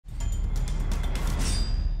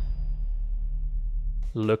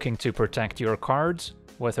Looking to protect your cards?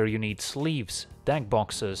 Whether you need sleeves, deck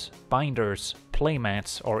boxes, binders,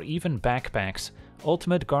 playmats, or even backpacks,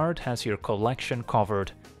 Ultimate Guard has your collection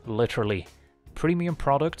covered, literally. Premium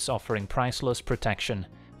products offering priceless protection.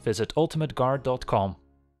 Visit ultimateguard.com.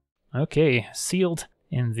 Okay, sealed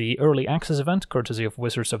in the early access event, courtesy of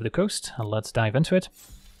Wizards of the Coast. Let's dive into it.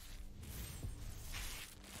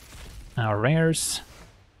 Our rares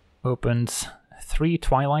opened 3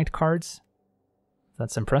 Twilight cards.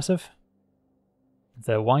 That's impressive.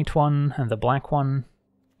 The white one and the black one,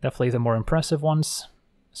 definitely the more impressive ones,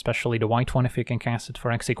 especially the white one if you can cast it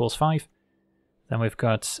for X=5. Then we've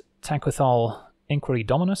got Takuthal Inquiry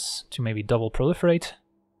Dominus to maybe double proliferate.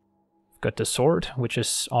 We've got the sword, which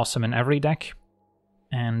is awesome in every deck.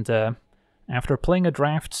 And after playing a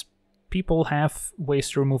draft, people have ways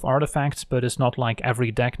to remove artifacts, but it's not like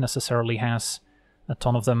every deck necessarily has a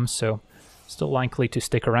ton of them, so still likely to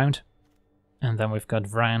stick around. And then we've got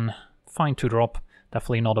Vran, fine to drop,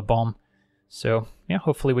 definitely not a bomb. So yeah,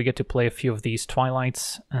 hopefully we get to play a few of these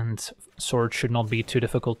Twilights, and sword should not be too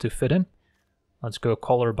difficult to fit in. Let's go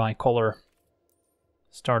color by color,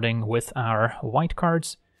 starting with our white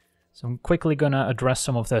cards. So I'm quickly gonna address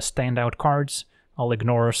some of the standout cards. I'll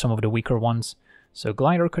ignore some of the weaker ones. So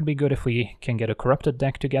Glider could be good if we can get a corrupted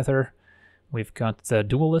deck together. We've got the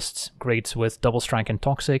Duelists, great with double strike and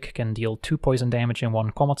toxic, can deal 2 poison damage in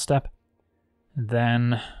 1 combat step.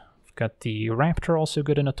 Then we've got the Raptor, also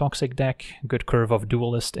good in a toxic deck, good curve of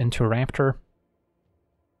Duelist into Raptor.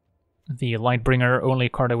 The Lightbringer, only a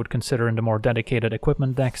card I would consider in the more dedicated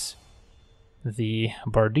equipment decks. The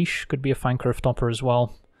Bardiche could be a fine curve topper as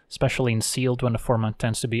well, especially in sealed when the format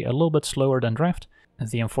tends to be a little bit slower than draft.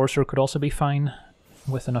 The Enforcer could also be fine,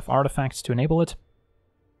 with enough artifacts to enable it.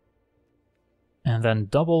 And then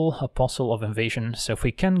double Apostle of Invasion, so if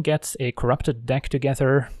we can get a corrupted deck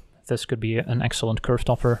together, this could be an excellent curve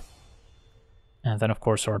topper. And then of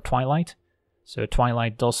course our Twilight. So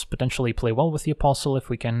Twilight does potentially play well with the Apostle if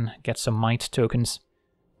we can get some Might tokens.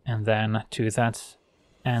 And then to that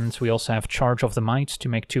end we also have Charge of the Might to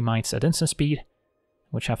make 2 Mights at instant speed,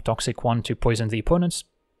 which have Toxic 1 to poison the opponents,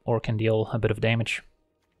 or can deal a bit of damage.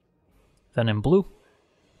 Then in blue,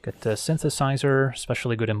 get the Synthesizer,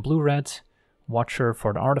 especially good in blue-red. Watcher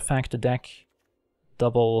for the artifact deck.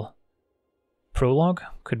 Double Prologue,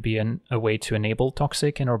 could be a way to enable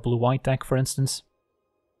Toxic in our blue-white deck, for instance.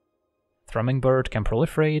 Thrumming Bird can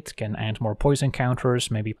proliferate, can add more poison counters,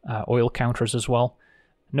 maybe oil counters as well.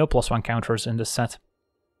 No +1 counters in this set.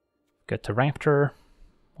 Get the Raptor,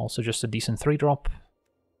 also just a decent 3-drop.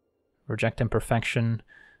 Reject Imperfection.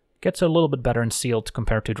 Gets a little bit better in sealed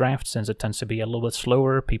compared to draft, since it tends to be a little bit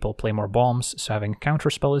slower, people play more bombs, so having a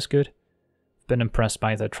counterspell is good. Been impressed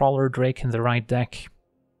by the Trawler Drake in the right deck.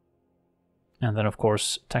 And then of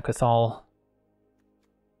course Takuthal.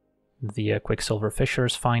 The Quicksilver Fisher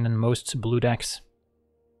is fine in most blue decks.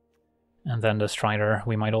 And then the Strider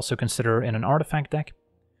we might also consider in an artifact deck.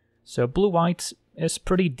 So blue-white is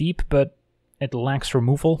pretty deep, but it lacks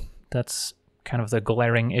removal. That's kind of the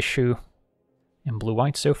glaring issue in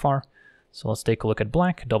blue-white so far. So let's take a look at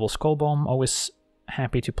black. Double Skull Bomb, always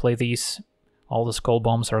happy to play these. All the Skull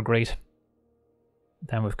Bombs are great.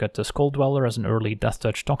 Then we've got the Skull Dweller as an early Death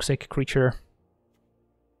Touch toxic creature.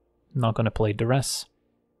 Not gonna play Duress.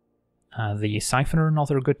 The Siphoner,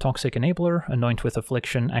 another good toxic enabler. Anoint with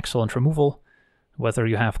Affliction, excellent removal, whether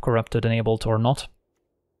you have Corrupted enabled or not.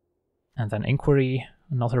 And then Inquiry,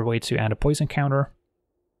 another way to add a poison counter.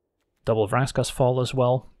 Double Vraska's Fall as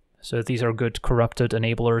well. So these are good corrupted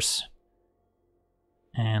enablers.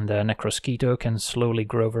 And Necrosquito can slowly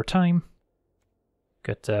grow over time.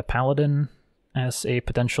 Got Paladin as a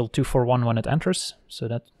potential 2/4/1 when it enters, so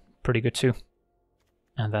that's pretty good too.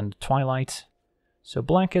 And then the Twilight. So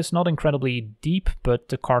black is not incredibly deep, but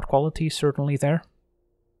the card quality is certainly there.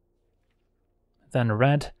 Then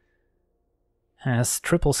red has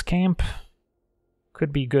Triple Scamp.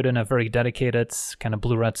 Could be good in a very dedicated kind of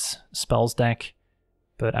blue-red spells deck,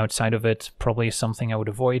 but outside of it, probably something I would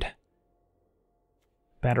avoid.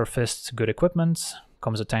 Batter Fist, good equipment.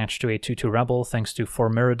 Comes attached to a 2/2 Rebel thanks to 4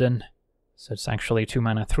 Mirrodin. So it's actually 2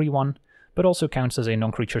 mana 3/1, but also counts as a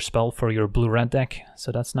non-creature spell for your blue-red deck,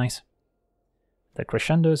 so that's nice. The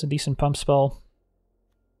Crescendo is a decent pump spell.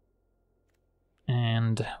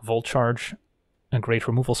 And Volt Charge, a great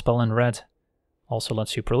removal spell in red, also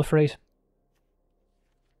lets you proliferate.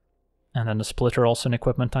 And then the Splitter, also an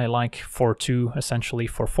equipment I like, 4/2 essentially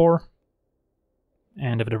for 4.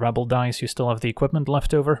 And if the Rebel dies, you still have the equipment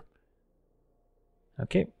left over.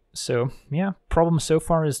 Okay, so yeah, problem so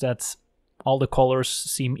far is that all the colors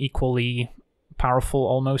seem equally powerful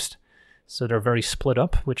almost. So they're very split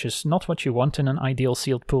up, which is not what you want in an ideal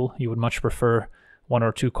sealed pool. You would much prefer 1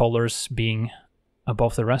 or 2 colors being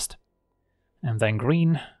above the rest. And then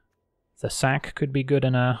green, the sack could be good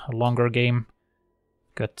in a longer game.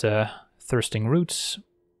 Got Thirsting Roots,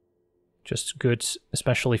 just good,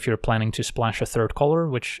 especially if you're planning to splash a 3rd color,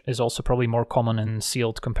 which is also probably more common in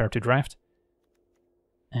sealed compared to draft.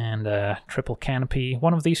 And Triple Canopy,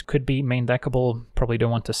 one of these could be main deckable, probably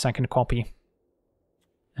don't want a 2nd copy.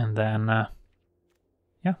 And then,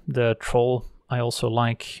 yeah, the Troll I also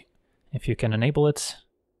like if you can enable it.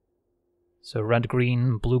 So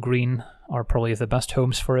red-green, blue-green are probably the best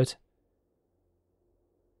homes for it.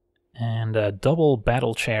 And a double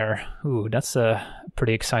Battle Chair. Ooh, that's a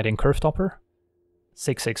pretty exciting curve topper.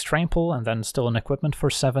 6/6 trample, and then still an equipment for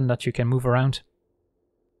 7 that you can move around.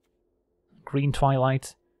 Green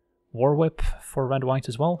Twilight, War Whip for red-white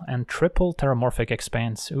as well, and triple Terramorphic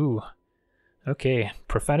Expanse. Ooh. Okay,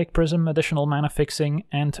 Prophetic Prism, additional mana fixing,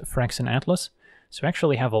 and Phyrexian Atlas. So we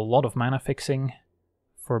actually have a lot of mana fixing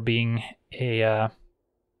for being a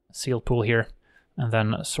sealed pool here. And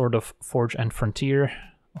then Sword of Forge and Frontier,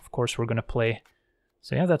 of course we're going to play.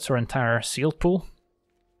 So yeah, that's our entire sealed pool.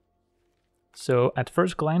 So at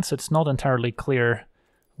first glance it's not entirely clear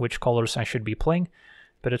which colors I should be playing,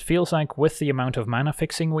 but it feels like with the amount of mana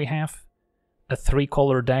fixing we have, a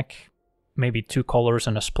 3-color deck, maybe 2 colors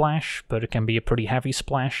and a splash, but it can be a pretty heavy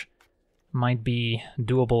splash, might be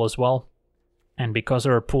doable as well. And because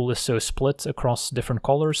our pool is so split across different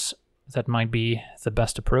colors, that might be the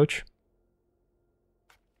best approach.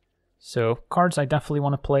 So cards I definitely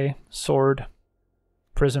want to play: Sword,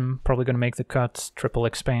 Prism, probably going to make the cut, Triple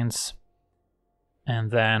Expanse, and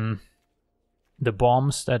then the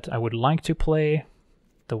bombs that I would like to play,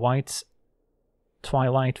 the white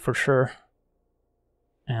Twilight for sure.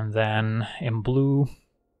 And then in blue,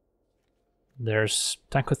 there's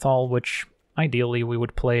Takuthal, which ideally we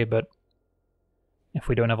would play, but if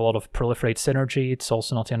we don't have a lot of Proliferate synergy, it's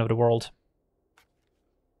also not the end of the world.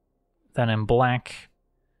 Then in black,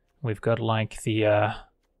 we've got like the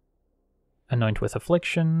Anoint with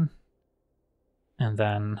Affliction, and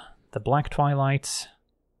then the Black Twilight.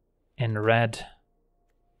 In red,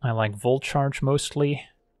 I like Volt Charge mostly,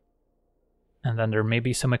 and then there may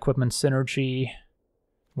be some equipment synergy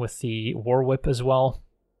with the War Whip as well,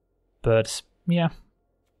 but yeah,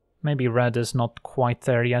 maybe red is not quite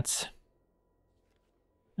there yet.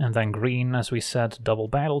 And then green, as we said, double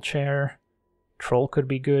Battle Chair. Troll could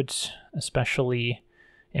be good, especially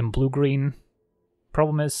in blue-green.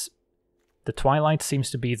 Problem is, the Twilight seems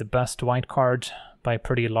to be the best white card by a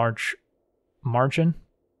pretty large margin.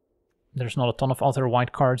 There's not a ton of other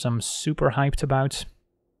white cards I'm super hyped about.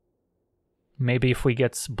 Maybe if we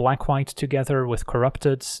get black-white together with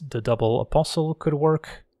Corrupted, the double Apostle could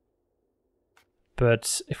work.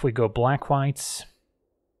 But if we go black-white,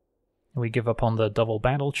 we give up on the double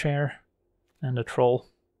Battle Chair and the Troll.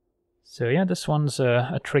 So yeah, this one's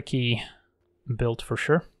a tricky build for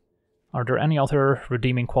sure. Are there any other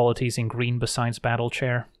redeeming qualities in green besides Battle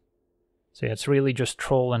Chair? So yeah, it's really just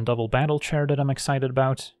Troll and double Battle Chair that I'm excited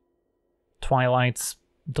about. Twilight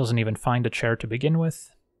doesn't even find a chair to begin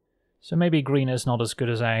with. So maybe green is not as good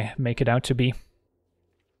as I make it out to be.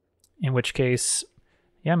 In which case,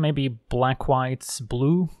 yeah, maybe black, white,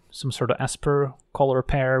 blue, some sort of Esper color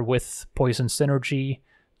pair with Poison Synergy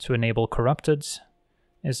to enable Corrupted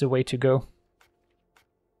is the way to go.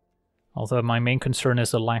 Although my main concern is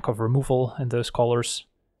the lack of removal in those colors.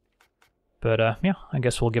 But yeah, I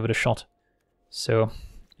guess we'll give it a shot. So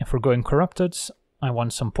if we're going Corrupted, I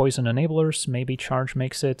want some Poison Enablers, maybe Charge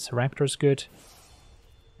makes it, Raptor's good.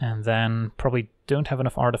 And then probably don't have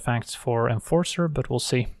enough artifacts for Enforcer, but we'll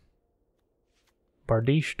see.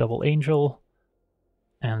 Bardiche, double Angel.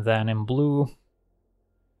 And then in blue,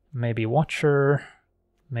 maybe Watcher,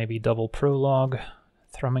 maybe double Prologue,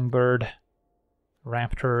 Thrumming Bird,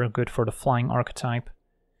 Raptor, good for the flying archetype.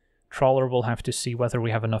 Trawler, we'll have to see whether we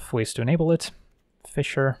have enough ways to enable it.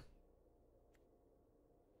 Fisher.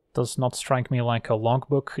 Does not strike me like a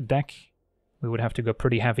logbook deck. We would have to go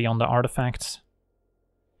pretty heavy on the artifacts.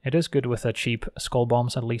 It is good with cheap Skull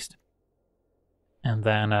Bombs at least. And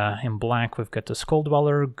then in black we've got the Skull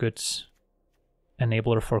Dweller, good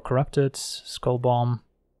enabler for Corrupted, Skull Bomb,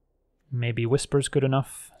 maybe Whisper's good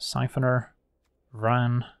enough, Siphoner,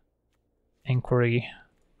 Ran, Inquiry,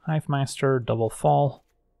 Hive Master, Double Fall,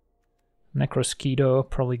 Necrosquido,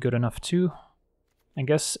 probably good enough too. I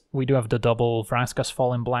guess we do have the double Vraska's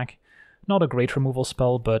Fall in black. Not a great removal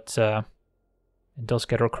spell, but it does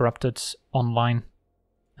get our Corrupted online.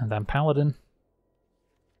 And then Paladin.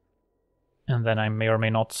 And then I may or may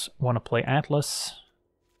not want to play Atlas.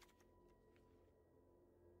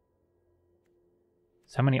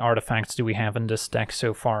 So how many artifacts do we have in this deck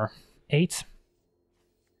so far? 8.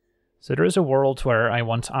 So there is a world where I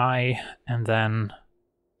want Eye and then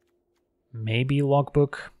maybe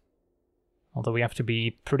Logbook. Although we have to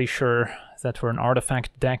be pretty sure that we're an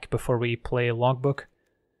artifact deck before we play Logbook.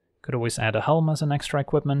 Could always add a Helm as an extra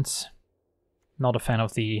equipment. Not a fan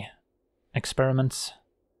of the Experiments.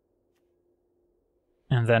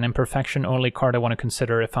 And then Imperfection, only card I want to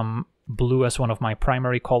consider if I'm blue as one of my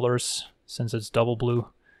primary colors, since it's double blue,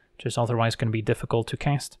 which is otherwise going to be difficult to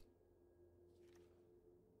cast.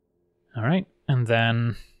 Alright, and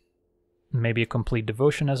then maybe a Complete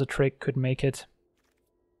Devotion as a trick could make it.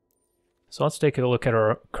 So let's take a look at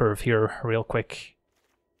our curve here real quick.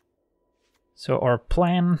 So our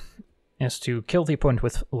plan is to kill the opponent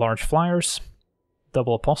with large flyers.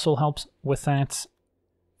 Double Apostle helps with that.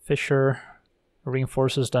 Fisher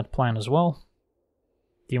reinforces that plan as well.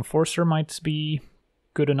 The Enforcer might be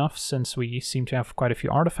good enough since we seem to have quite a few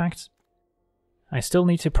artifacts. I still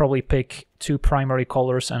need to probably pick 2 primary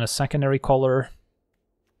colors and a secondary color.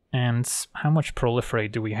 And how much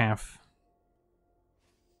Proliferate do we have?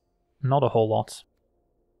 Not a whole lot.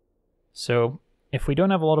 So if we don't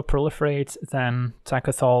have a lot of Proliferate, then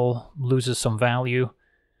Takothal loses some value.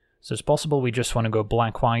 So it's possible we just want to go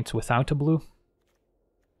black-white without a blue.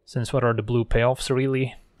 Since what are the blue payoffs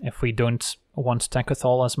really, if we don't want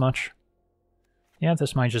Takothal as much? Yeah,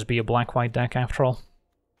 this might just be a black-white deck after all.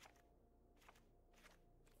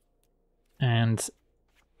 And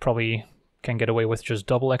probably can get away with just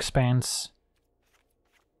double Expanse.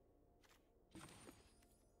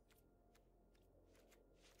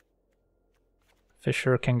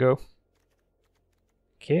 Fisher can go.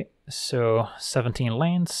 Okay, so 17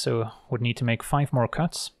 lands, so would need to make 5 more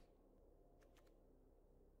cuts.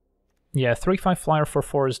 Yeah, 3/5 flyer for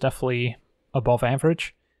 4 is definitely above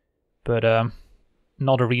average, but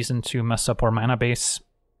not a reason to mess up our mana base.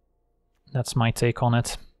 That's my take on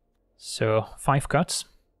it. So 5 cuts.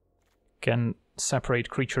 Can separate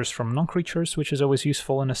creatures from non-creatures, which is always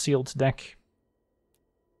useful in a sealed deck.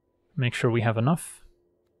 Make sure we have enough.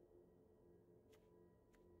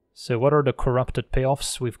 So what are the corrupted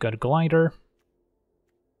payoffs? We've got Glider.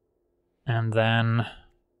 And then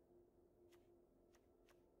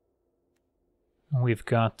we've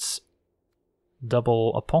got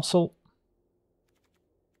Double Apostle.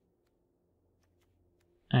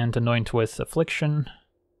 And Anoint with Affliction.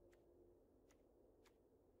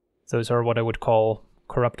 Those are what I would call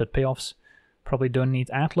corrupted payoffs. Probably don't need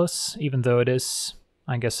Atlas, even though it is,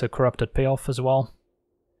 I guess, a corrupted payoff as well.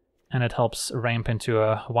 And it helps ramp into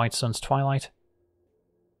a White Sun's Twilight.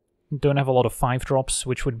 Don't have a lot of 5-drops,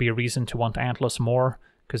 which would be a reason to want Atlas more,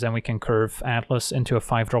 because then we can curve Atlas into a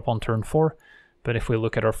 5-drop on turn 4. But if we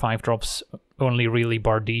look at our 5-drops, only really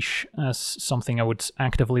Bardiche as something I would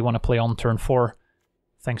actively want to play on turn 4,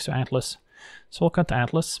 thanks to Atlas. So we'll cut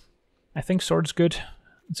Atlas. I think Sword's good.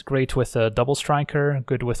 It's great with a double striker,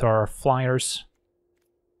 good with our flyers,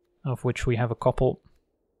 of which we have a couple.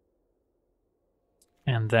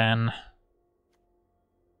 And then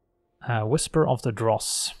Whisper of the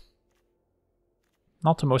Dross.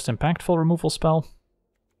 Not the most impactful removal spell.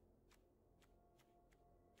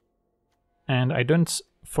 And I don't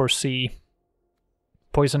foresee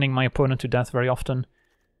poisoning my opponent to death very often.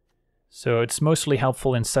 So it's mostly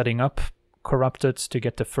helpful in setting up Corrupted to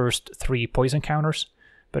get the first 3 poison counters.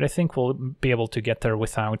 But I think we'll be able to get there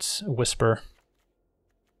without Whisper.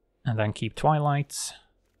 And then keep Twilight.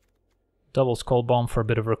 Double Skull Bomb for a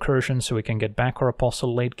bit of recursion so we can get back our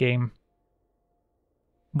Apostle late game.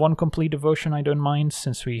 1 Complete Devotion I don't mind,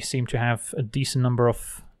 since we seem to have a decent number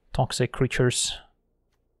of toxic creatures.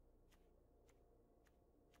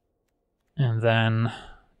 And then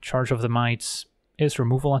Charge of the Might is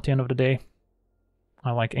removal at the end of the day.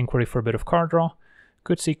 I like Inquiry for a bit of card draw.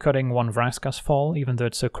 Could see cutting 1 Vraska's Fall, even though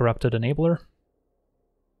it's a corrupted enabler.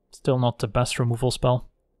 Still not the best removal spell.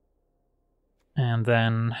 And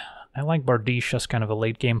then I like Bardiche as kind of a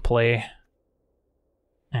late game play.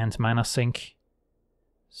 And Mana Sink.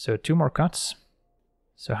 So 2 more cuts.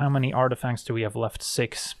 So how many artifacts do we have left?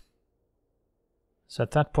 6. So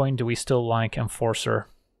at that point, do we still like Enforcer?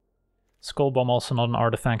 Skull Bomb also not an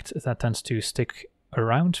artifact that tends to stick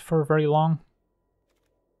around for very long.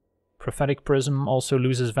 Prophetic Prism also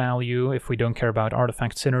loses value if we don't care about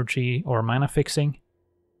artifact synergy or mana fixing.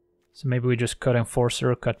 So maybe we just cut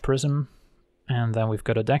Enforcer, cut Prism, and then we've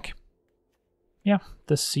got a deck. Yeah,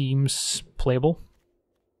 this seems playable.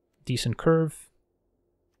 Decent curve.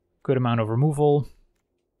 Good amount of removal.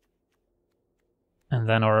 And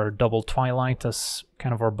then our double Twilight as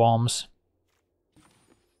kind of our bombs.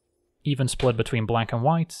 Even split between black and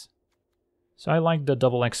white. So I like the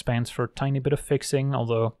double expanse for a tiny bit of fixing,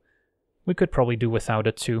 although we could probably do without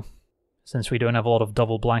it too. Since we don't have a lot of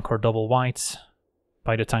double black or double whites,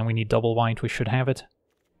 by the time we need double white we should have it.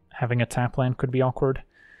 Having a tap land could be awkward.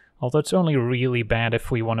 Although it's only really bad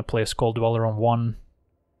if we want to play a Skull Dweller on 1.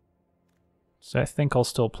 So I think I'll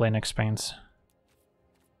still play an expanse.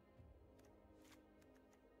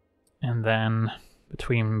 And then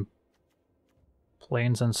between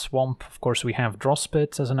Plains and Swamp, of course we have Draw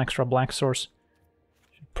Spit as an extra black source.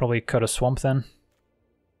 Should probably cut a Swamp then.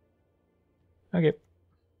 Okay.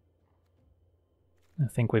 I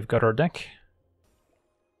think we've got our deck.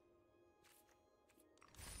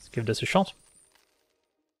 Let's give this a shot.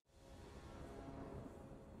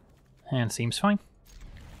 And seems fine.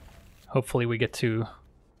 Hopefully we get to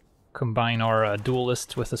combine our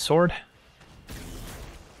duelist with a sword.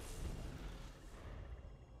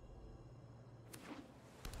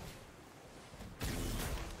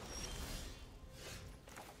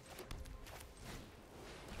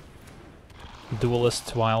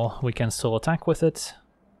 Duelist while we can still attack with it.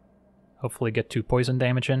 Hopefully get 2 poison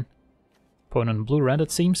damage in. Opponent blue-red it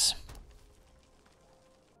seems.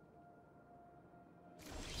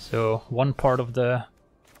 So one part of the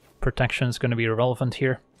protection is going to be irrelevant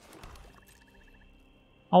here.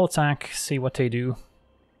 I'll attack, see what they do.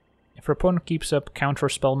 If our opponent keeps up counter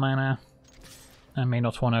spell mana, I may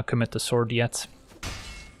not want to commit the sword yet.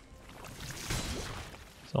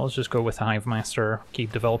 So let's just go with the Hive Master,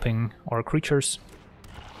 keep developing our creatures.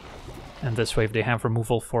 And this way if they have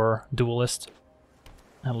removal for Duelist,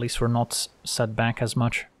 at least we're not set back as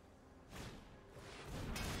much.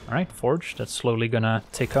 Alright, Forge, that's slowly gonna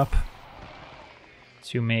tick up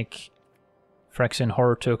to make Phyrexian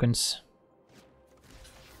Horror tokens.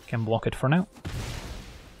 Can block it for now.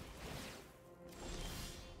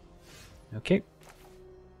 Okay.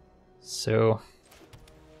 So,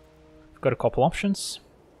 I've got a couple options.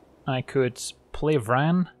 I could play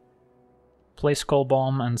Vran, play Skull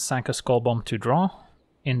Bomb and sack a Skull Bomb to draw,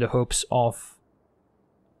 in the hopes of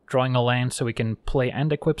drawing a land so we can play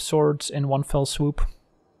and equip swords in one fell swoop.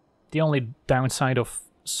 The only downside of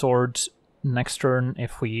swords next turn,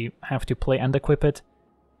 if we have to play and equip it,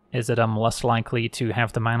 is that I'm less likely to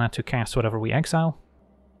have the mana to cast whatever we exile.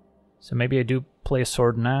 So maybe I do play a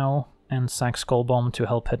sword now and sack Skull Bomb to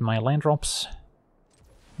help hit my land drops,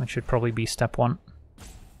 which should probably be step 1.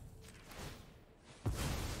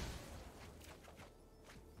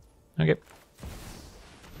 Okay.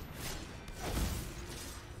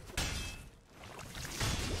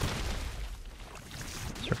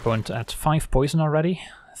 So our opponent at 5 poison already,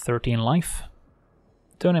 13 life.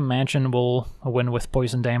 Don't imagine we'll win with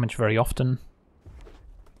poison damage very often,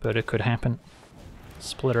 but it could happen.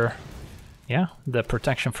 Splitter. Yeah, the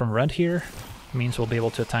protection from red here means we'll be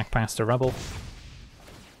able to attack past the rebel.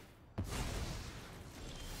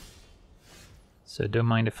 So don't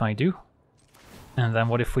mind if I do. And then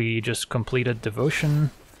what if we just completed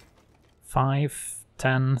Devotion? 5,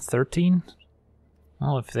 10, 13?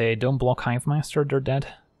 Well, if they don't block Hive Master, they're dead.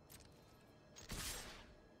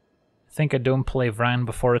 I think I don't play Vran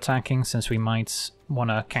before attacking, since we might want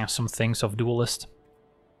to cast some things off Duelist.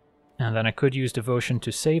 And then I could use Devotion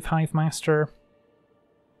to save Hive Master.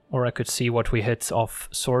 Or I could see what we hit off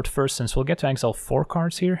Sword first, since we'll get to exile 4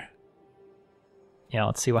 cards here. Yeah,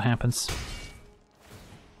 let's see what happens.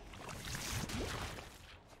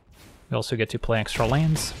 We also get to play extra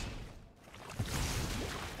lands.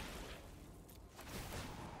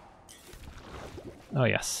 Oh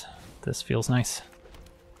yes, this feels nice.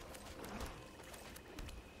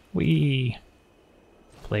 We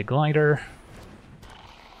play Glider.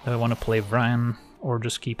 Do I want to play Vran or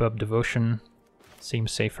just keep up Devotion?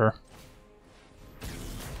 Seems safer.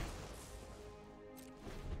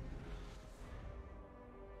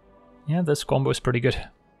 Yeah, this combo is pretty good.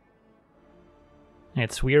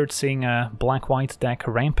 It's weird seeing a black-white deck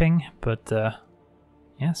ramping, but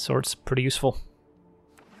yeah, sword's pretty useful.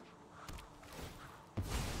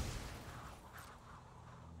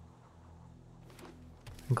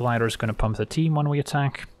 Glider's gonna pump the team when we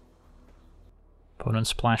attack. Opponent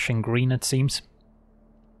splashing green, it seems.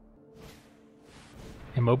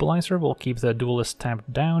 Immobilizer will keep the Duelist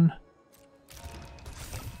tapped down.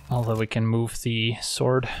 Although we can move the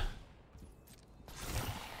sword.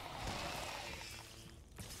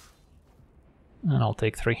 And I'll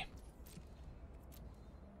take 3.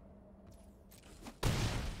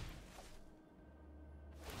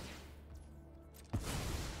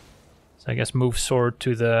 So I guess move sword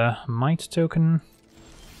to the Might token.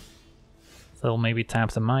 They'll maybe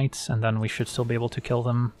tap the Might, and then we should still be able to kill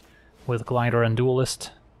them with Glider and Duelist.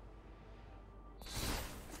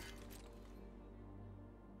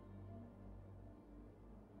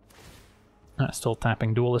 Still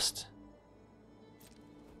tapping Duelist.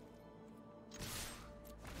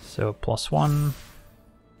 So +1.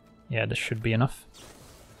 Yeah, this should be enough.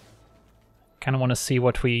 Kind of want to see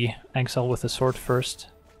what we exile with the sword first.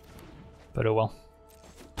 But oh well.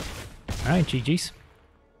 Alright, GG's.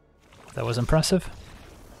 That was impressive.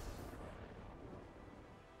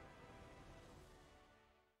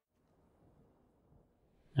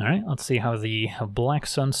 Alright, let's see how the Black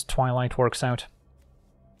Sun's Twilight works out.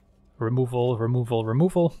 Removal, removal,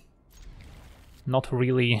 removal. Not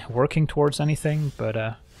really working towards anything,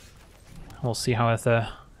 but we'll see how the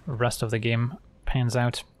rest of the game pans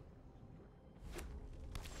out.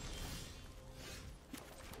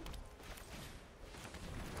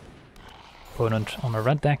 Opponent on a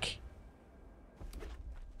red deck.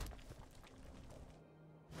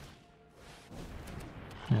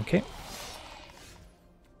 Okay.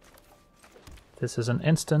 This is an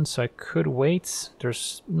instant, so I could wait.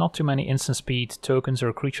 There's not too many instant speed tokens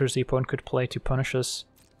or creatures the opponent could play to punish us.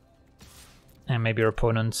 And maybe our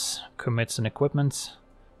opponent commits an equipment.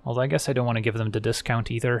 Although I guess I don't want to give them the discount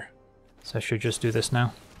either. So I should just do this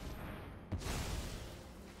now.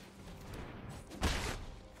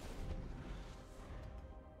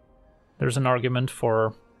 There's an argument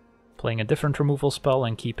for playing a different removal spell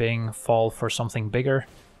and keeping Fall for something bigger.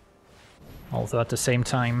 Although at the same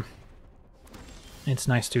time, it's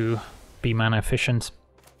nice to be mana efficient.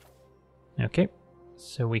 Okay,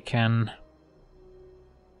 so we can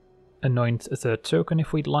anoint the token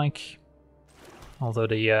if we'd like. Although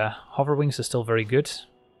the Hover Wings is still very good.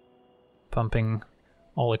 Pumping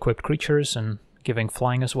all equipped creatures and giving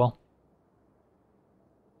flying as well.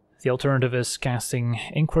 The alternative is casting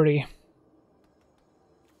Inquiry.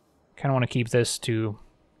 Kinda want to keep this to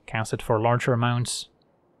cast it for larger amounts.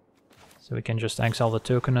 So we can just exile the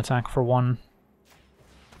token attack for 1.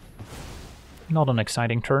 Not an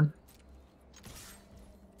exciting turn.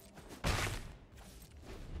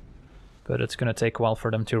 But it's gonna take a while for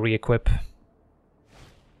them to re-equip.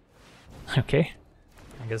 Okay,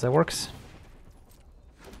 I guess that works.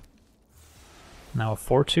 Now a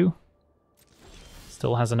 4/2.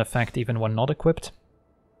 Still has an effect even when not equipped.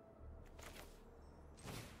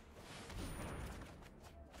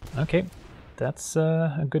 Okay, that's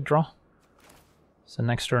a good draw. So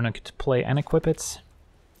next turn I could play and equip it.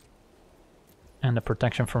 And the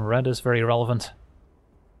protection from red is very relevant.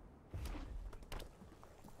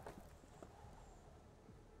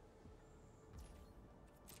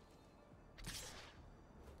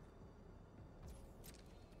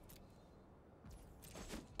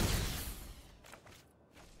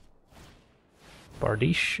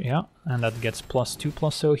 Bardiche, yeah, and that gets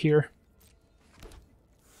 +2/+0 here.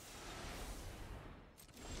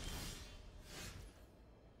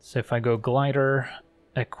 So if I go Glider,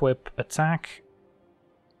 equip, attack,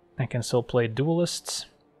 I can still play Duelists,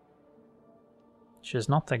 which is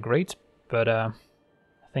not that great, but I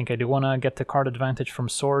think I do want to get the card advantage from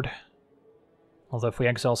Sword. Although if we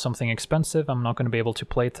exile something expensive, I'm not going to be able to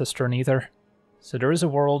play it this turn either. So there is a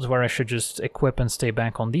world where I should just equip and stay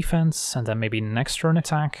back on defense, and then maybe next turn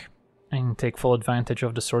attack, and take full advantage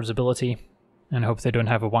of the Sword's ability, and hope they don't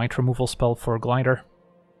have a white removal spell for Glider.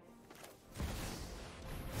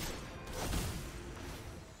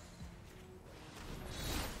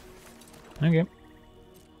 Okay.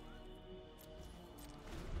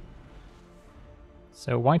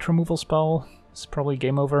 So white removal spell is probably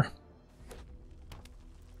game over.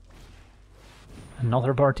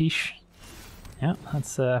 Another Bardiche. Yeah,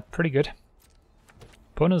 that's pretty good.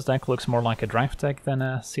 Opponent's deck looks more like a draft deck than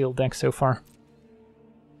a sealed deck so far.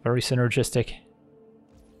 Very synergistic.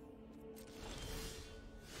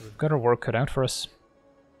 We've got our work cut out for us.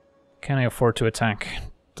 Can I afford to attack?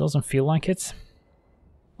 Doesn't feel like it.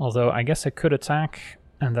 Although I guess I could attack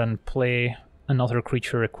and then play another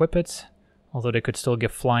creature, equip it. Although they could still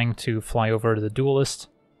give flying to fly over the Duelist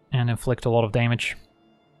and inflict a lot of damage.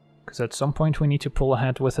 Because at some point we need to pull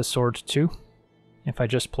ahead with a sword too. If I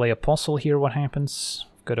just play Apostle here, what happens?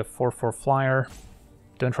 I've got a 4/4 flyer.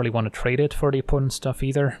 Don't really want to trade it for the opponent's stuff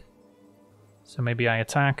either. So maybe I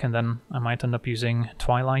attack and then I might end up using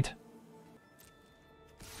Twilight.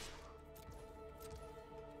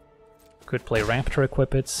 Could play Raptor,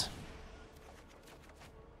 equip it.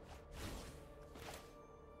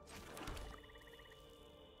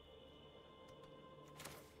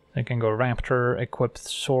 I can go Raptor, equip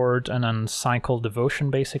Sword, and then cycle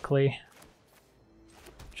Devotion basically.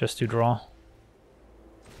 Just to draw.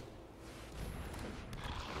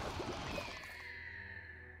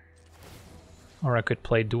 Or I could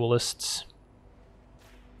play Duelists.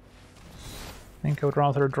 I think I would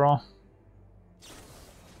rather draw.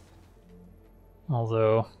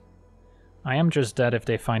 Although I am just dead if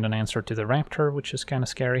they find an answer to the Raptor, which is kind of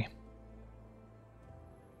scary.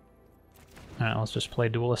 Alright, let's just play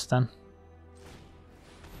Duelist then.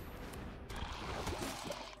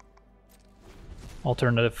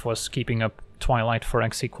 Alternative was keeping up Twilight for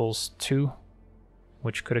x equals 2,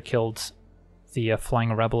 which could have killed the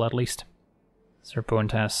Flying Rebel at least. So their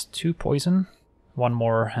opponent has 2 poison, 1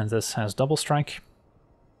 more, and this has double strike.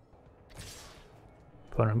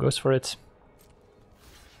 Opponent goes for it.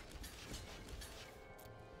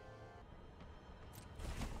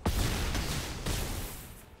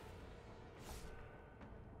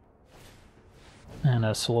 And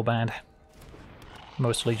a solo bad.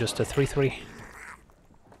 Mostly just a 3-3.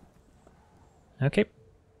 Okay.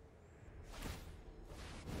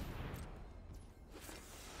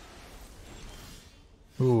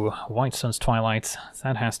 Ooh, White Sun's Twilight.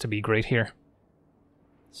 That has to be great here.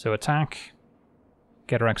 So attack.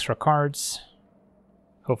 Get our extra cards.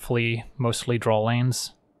 Hopefully mostly draw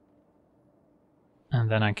lands. And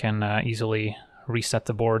then I can easily reset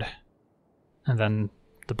the board. And then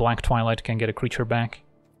the Black Twilight can get a creature back.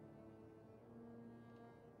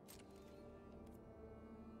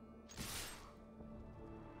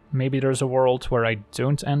 Maybe there's a world where I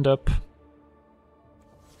don't end up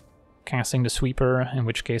casting the Sweeper, in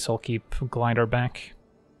which case I'll keep Glider back,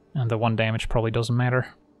 and the 1 damage probably doesn't matter.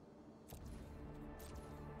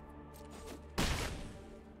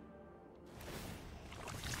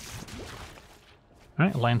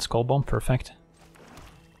 Alright, land Skull Bomb, perfect.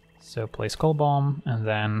 So play Skull Bomb, and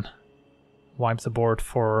then wipe the board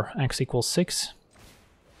for x equals 6.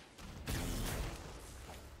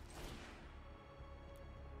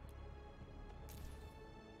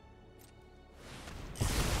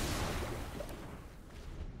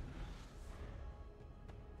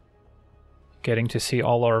 Getting to see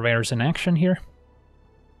all our rares in action here,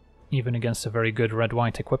 even against a very good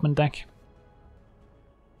red-white equipment deck.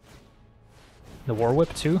 The War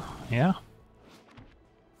Whip too, yeah.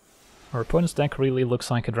 Our opponent's deck really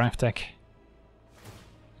looks like a draft deck,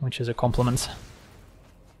 which is a compliment.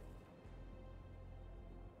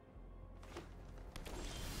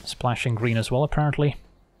 Splashing green as well, apparently.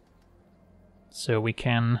 So we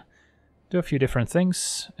can do a few different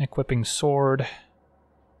things. Equipping Sword,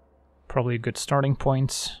 probably a good starting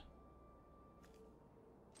point.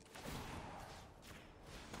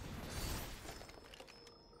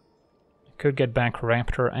 Could get back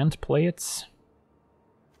Raptor and play it.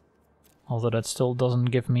 Although that still doesn't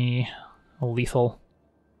give me a lethal.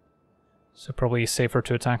 So probably safer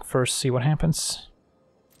to attack first, see what happens.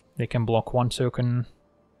 They can block 1 token,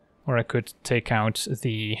 or I could take out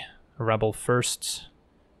the Rebel first,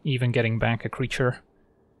 even getting back a creature.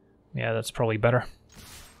 Yeah, that's probably better.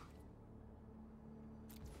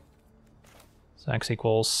 So x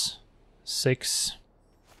equals 6,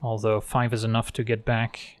 although 5 is enough to get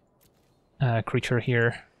back a creature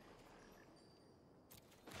here.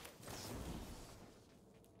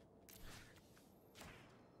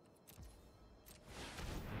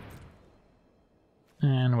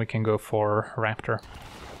 And we can go for Raptor.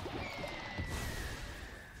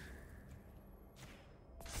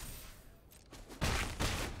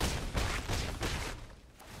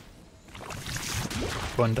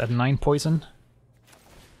 One at 9 poison.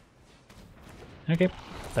 Okay,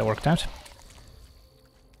 that worked out.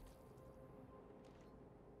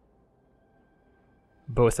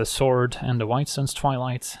 Both a sword and a White Sun's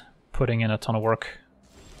Twilight, putting in a ton of work.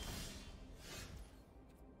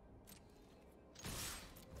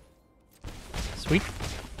 Sweet.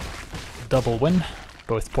 Double win,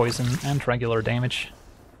 both poison and regular damage.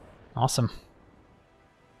 Awesome.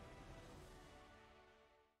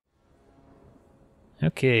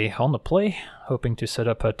 Okay, on the play, hoping to set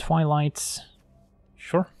up a Twilight.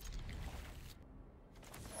 Sure.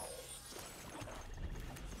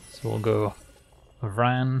 So we'll go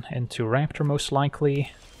Vran into Raptor most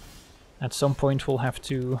likely. At some point we'll have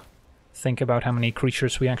to think about how many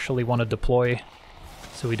creatures we actually want to deploy,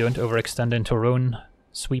 so we don't overextend into our own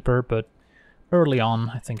Sweeper, but early on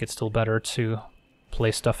I think it's still better to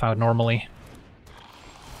play stuff out normally.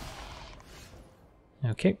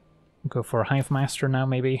 Okay, go for Hive Master now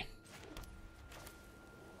maybe.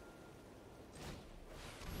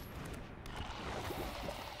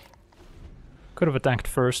 Could have attacked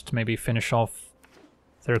first, maybe finish off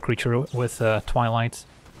their creature with Twilight,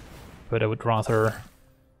 but I would rather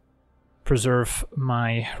preserve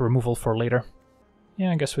my removal for later.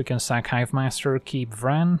 Yeah, I guess we can sack Hive Master, keep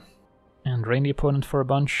Vran, and drain the opponent for a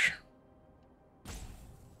bunch.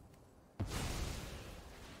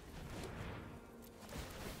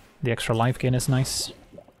 The extra life gain is nice.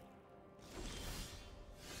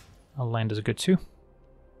 A land is good too.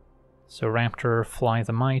 So Raptor, fly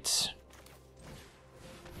the Might.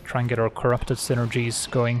 Try and get our corrupted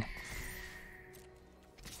synergies going.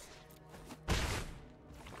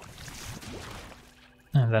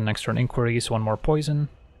 And then next turn Inquiries, one more poison.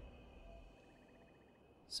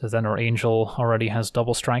 So then our Angel already has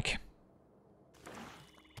double strike.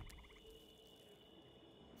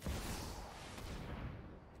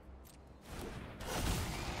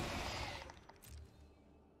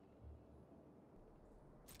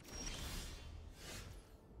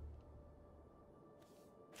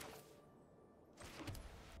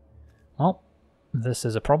 Well, this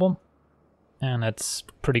is a problem, and it's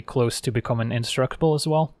pretty close to becoming indestructible as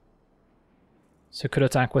well. So could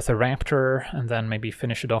attack with a Raptor, and then maybe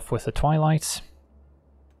finish it off with a Twilight.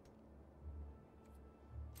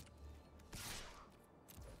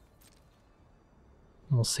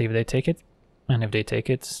 We'll see if they take it, and if they take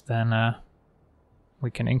it, then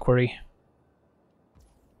we can Inquiry.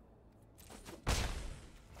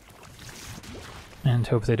 And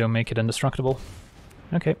hope they don't make it indestructible.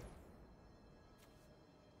 Okay.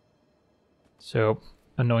 So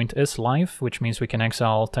Anoint is live, which means we can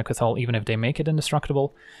exile Tekethal even if they make it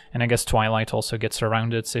indestructible, and I guess Twilight also gets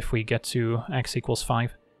around it if we get to X equals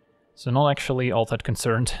 5. So not actually all that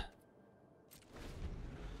concerned.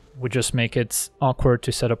 We just make it awkward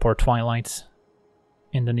to set up our Twilight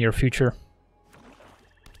in the near future.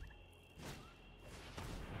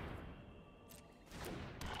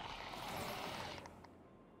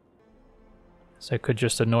 So I could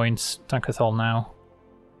just Anoint Tekethal now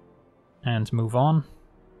and move on.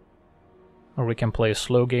 Or we can play a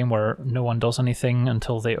slow game where no one does anything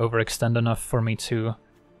until they overextend enough for me to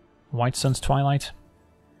White Sun's Twilight,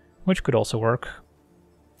 which could also work.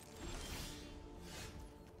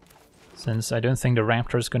 Since I don't think the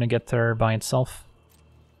Raptor is going to get there by itself.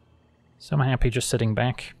 So I'm happy just sitting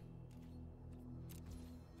back.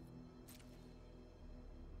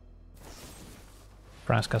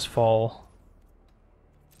 Vraska's Fall.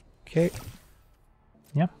 Okay.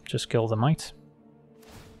 Yeah, just kill the Might.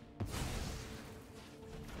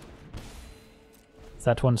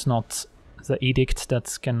 That one's not the Edict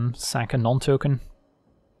that can sack a non-token.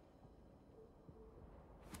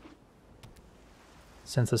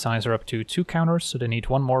 Synthesizer up to 2 counters, so they need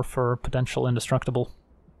 1 more for potential indestructible.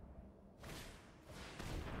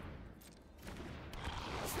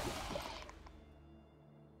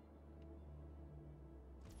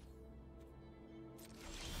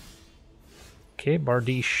 Okay,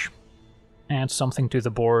 Bardiche adds something to the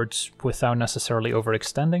board without necessarily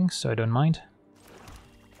overextending, so I don't mind.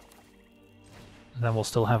 Then we'll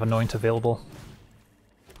still have Anoint available.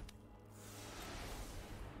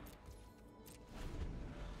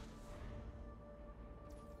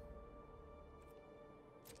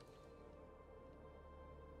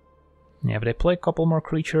 Yeah, but they play a couple more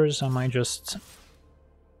creatures, I might just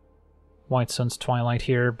White Sun's Twilight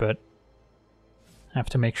here, but have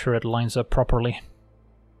to make sure it lines up properly.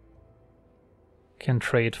 Can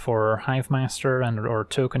trade for Hivemaster and or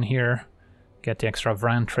token here, get the extra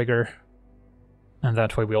Vran trigger, and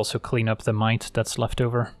that way we also clean up the Might that's left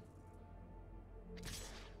over.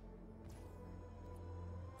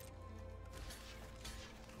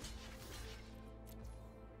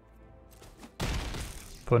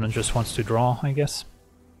 Opponent just wants to draw, I guess.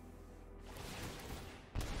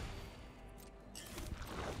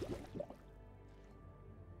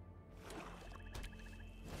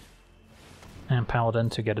 And Paladin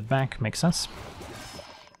to get it back, makes sense.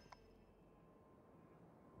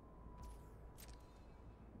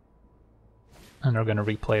 And they're gonna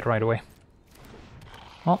replay it right away.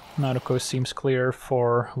 Well, now the coast seems clear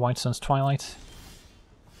for White Sun's Twilight.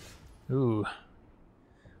 Ooh.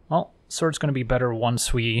 Well, Sword's gonna be better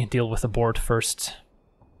once we deal with the board first.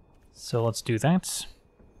 So let's do that.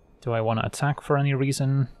 Do I want to attack for any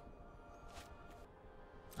reason?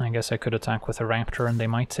 I guess I could attack with a Raptor and they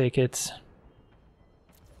might take it.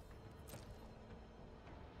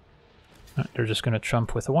 They're just going to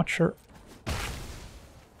trump with a Watcher.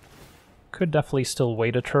 Could definitely still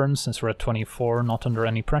wait a turn since we're at 24, not under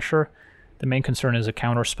any pressure. The main concern is a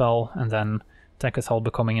counterspell, and then Tekethal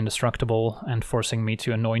becoming indestructible and forcing me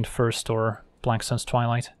to Anoint first or Black Sun's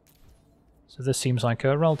Twilight. So this seems like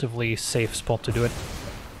a relatively safe spot to do it.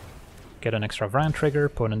 Get an extra Vran trigger,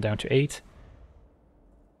 opponent down to 8.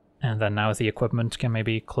 And then now the equipment can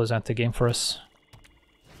maybe close out the game for us.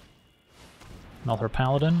 Another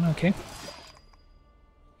Paladin, okay.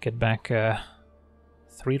 Get back a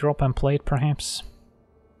 3-drop and play it, perhaps.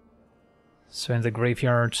 So in the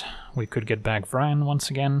graveyard, we could get back Vran once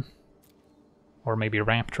again. Or maybe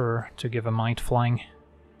Raptor to give a Might flying.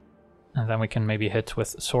 And then we can maybe hit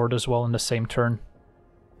with Sword as well in the same turn.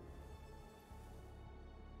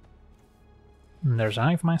 And there's a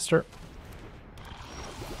Hive Master.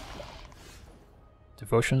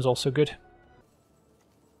 Devotion's also good.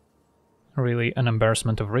 Really an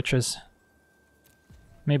embarrassment of riches.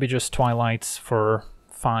 Maybe just Twilights for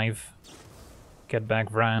 5. Get back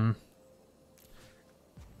Vran.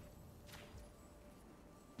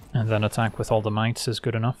 And then attack with all the mites is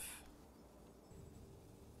good enough.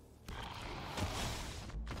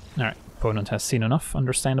 Alright, opponent has seen enough,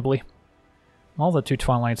 understandably. Well, the 2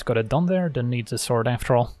 Twilights got it done there, didn't need the sword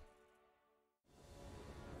after all.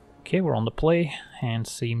 Okay, we're on the play, hand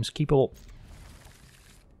seems keepable.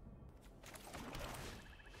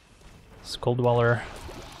 Skull Dweller.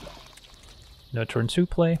 No turn 2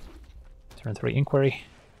 play. Turn 3 Inquiry.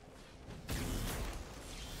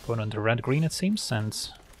 Opponent red-green it seems, and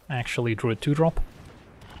actually drew a 2-drop.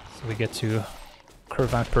 So we get to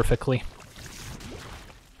curve out perfectly.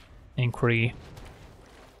 Inquiry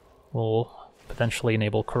will potentially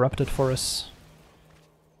enable Corrupted for us.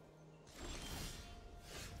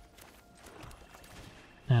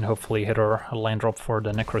 And hopefully hit our land drop for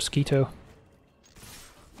the Necrosquito.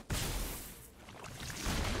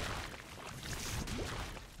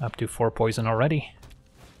 Up to 4 poison already.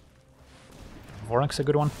 Vorax a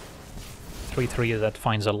good one. 3/3 that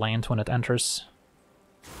finds a land when it enters.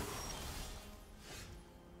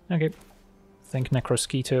 Okay. Think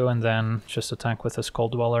Necrosquito and then just attack with a Skull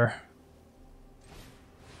Dweller.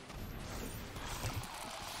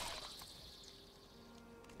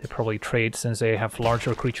 They probably trade since they have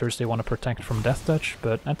larger creatures they want to protect from Death Touch,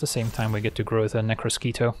 but at the same time we get to grow the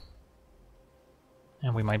Necrosquito.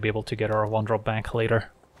 And we might be able to get our 1-drop back later.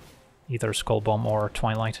 Either Skull Bomb or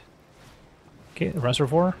Twilight. Okay,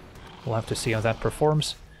 Reservoir. We'll have to see how that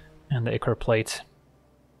performs. And the Ichor Plate.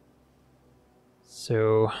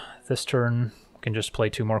 So this turn we can just play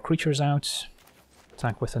 2 more creatures out.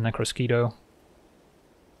 Attack with the Necrosquito.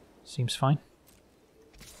 Seems fine.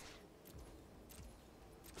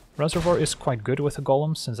 Reservoir is quite good with the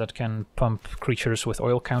Golem, since that can pump creatures with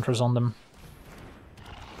oil counters on them.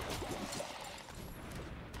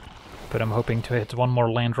 But I'm hoping to hit 1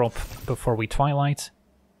 more land drop before we Twilight,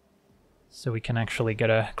 so we can actually get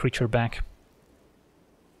a creature back.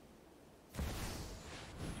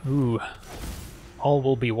 Ooh. All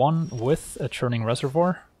will be 1 with a Churning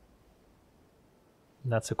Reservoir.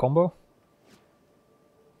 That's a combo.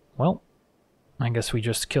 Well, I guess we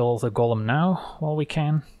just kill the Golem now while we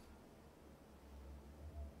can.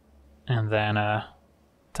 And then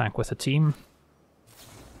attack with a team.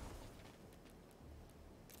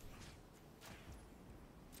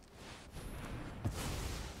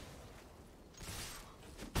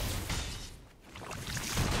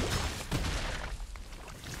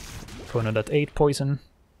 Opponent at 8 poison.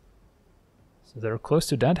 So they're close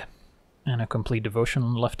to dead. And a complete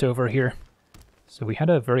devotion left over here. So we had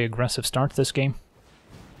a very aggressive start this game.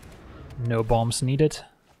 No bombs needed.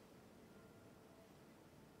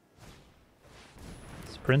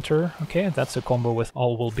 Sprinter, okay, that's a combo with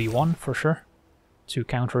all will be 1 for sure. 2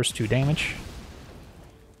 counters, 2 damage.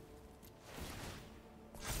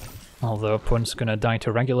 Although opponent's gonna die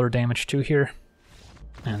to regular damage too here.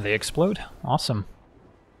 And they explode, awesome.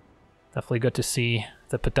 Definitely good to see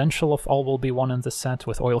the potential of all will be 1 in this set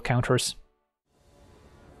with oil counters.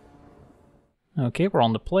 Okay, we're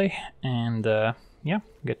on the play, and yeah,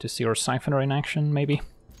 get to see our Siphoner in action, maybe.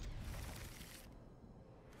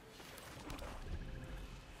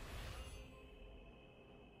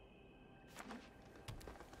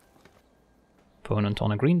 Opponent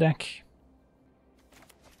on a green deck.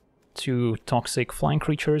 2 toxic flying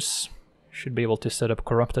creatures. Should be able to set up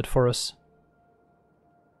Corrupted for us.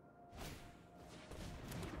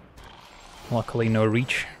 Luckily no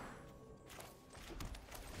reach.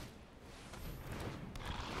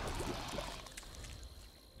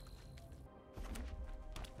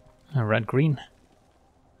 A red-green.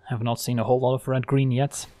 Have not seen a whole lot of red-green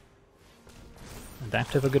yet.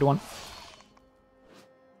 Adaptive a good one.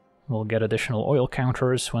 We'll get additional oil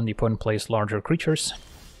counters when the opponent plays larger creatures.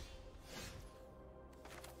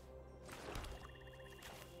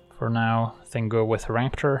 For now, I think go with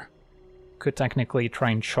Raptor. Could technically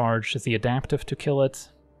try and charge the adaptive to kill it.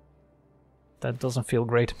 That doesn't feel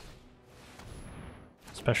great.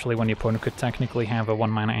 Especially when the opponent could technically have a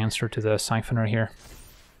 1-mana answer to the Siphoner here.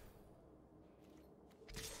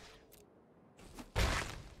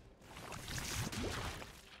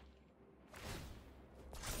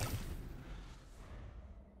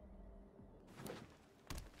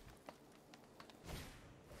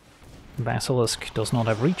 Basilisk does not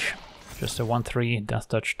have reach, just a 1/3 Death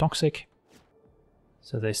Touch Toxic.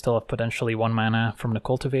 So they still have potentially 1 mana from the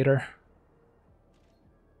Cultivator.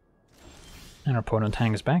 And our opponent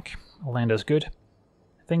hangs back. Land is good.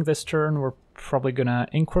 I think this turn we're probably gonna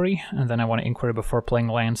Inquiry, and then I want to Inquiry before playing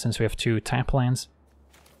land since we have 2 tap lands.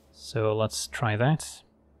 So let's try that.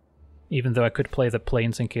 Even though I could play the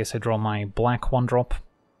plains in case I draw my black 1-drop.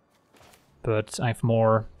 But I have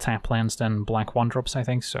more tap lands than black 1-drops, I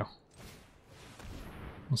think, so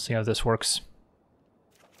we'll see how this works.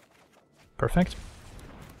 Perfect.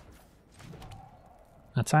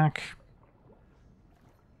 Attack.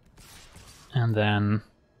 And then,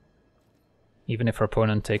 even if our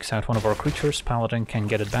opponent takes out one of our creatures, Paladin can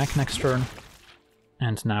get it back next turn.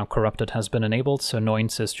 And now Corrupted has been enabled, so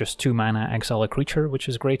Annoyance is just 2 mana, exile a creature, which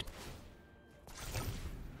is great.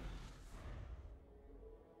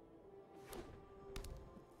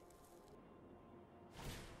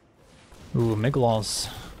 Ooh, Miglaws.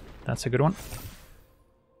 That's a good one.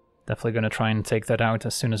 Definitely gonna try and take that out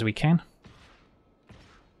as soon as we can.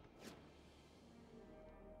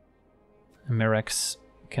 Mirrex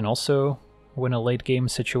can also win a late game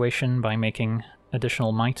situation by making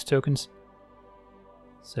additional might tokens.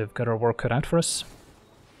 So we've got our work cut out for us.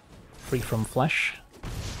 Free from flesh.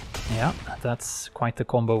 Yeah, that's quite the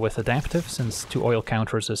combo with adaptive, since 2 oil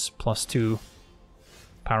counters is +2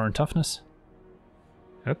 power and toughness.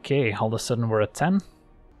 Okay, all of a sudden we're at 10.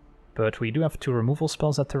 But we do have 2 removal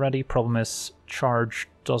spells at the ready. Problem is, charge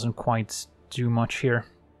doesn't quite do much here.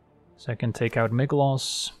 So I can take out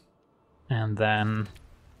Miglaws, and then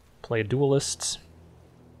play Duelist.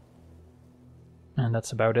 And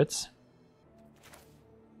that's about it.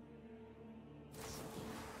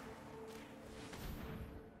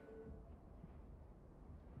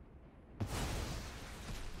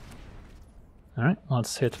 Alright,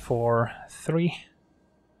 let's hit for 3.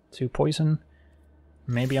 2 poison.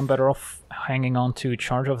 Maybe I'm better off hanging on to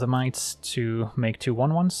Charge of the Mites to make 2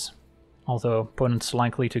 1/1s. Although opponent's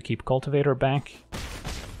likely to keep Cultivator back.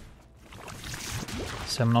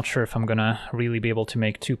 So I'm not sure if I'm gonna really be able to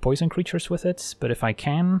make 2 poison creatures with it, but if I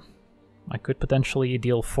can, I could potentially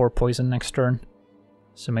deal 4 poison next turn.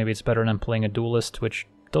 So maybe it's better than playing a Duelist, which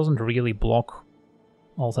doesn't really block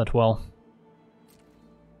all that well.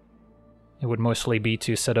 It would mostly be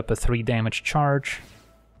to set up a 3 damage charge.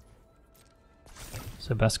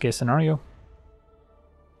 So best case scenario,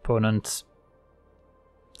 opponent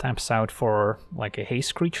taps out for like a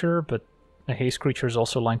haste creature, but a haste creature is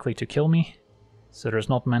also likely to kill me. So there's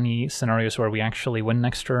not many scenarios where we actually win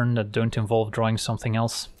next turn that don't involve drawing something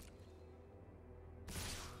else.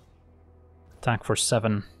 Attack for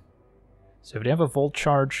 7. So if they have a Volt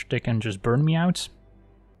Charge, they can just burn me out.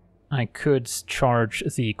 I could charge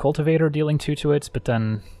the Cultivator, dealing 2 to it, but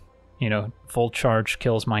then, you know, Volt Charge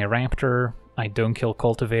kills my Raptor, I don't kill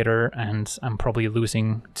Cultivator, and I'm probably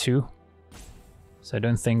losing 2. So I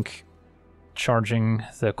don't think charging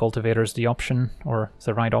the Cultivator is the option, or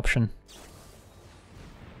the right option.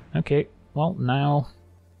 Okay, well now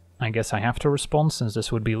I guess I have to respond, since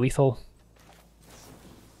this would be lethal.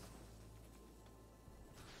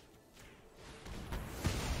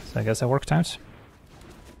 So I guess I worked out.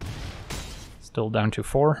 Still down to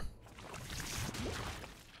 4.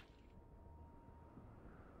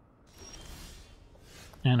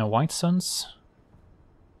 And a White Suns.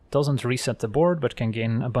 Doesn't reset the board, but can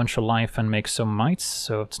gain a bunch of life and make some mites,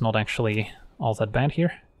 so it's not actually all that bad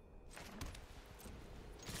here.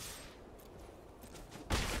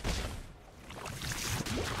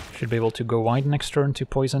 Should be able to go wide next turn to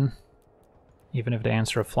poison, even if they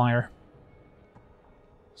answer a flyer.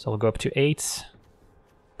 So I'll go up to 8.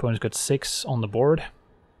 Opponent's got 6 on the board.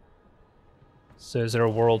 So is there a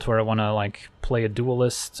world where I want to like play a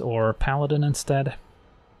Duelist or Paladin instead?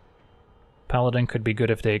 Paladin could be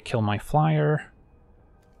good if they kill my flyer,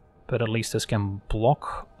 but at least this can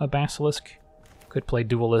block a Basilisk. Could play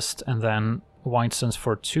Duelist and then White Suns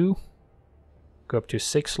for 2. Go up to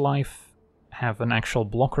 6 life. Have an actual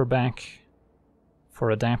blocker back for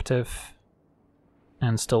adaptive.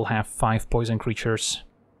 And still have 5 poison creatures.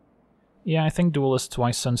 Yeah, I think Duelist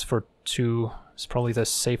White Suns for 2 is probably the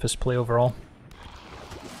safest play overall.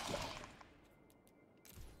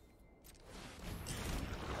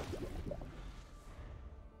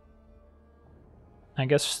 I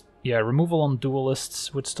guess, yeah, removal on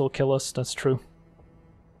Duelists would still kill us, that's true.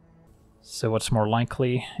 So what's more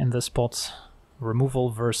likely in this spot? Removal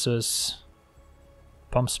versus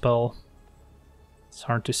Pump Spell? It's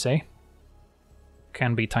hard to say.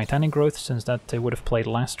 Can be Titanic Growth, since that they would have played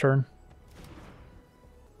last turn.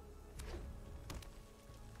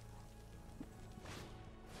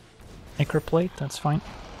 Ichor Plate, that's fine.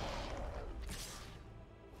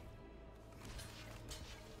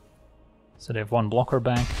 So they have 1 blocker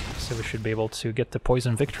back, so we should be able to get the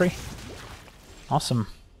poison victory. Awesome.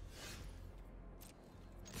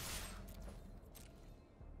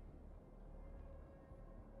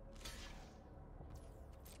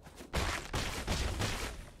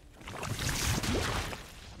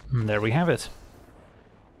 there we have it.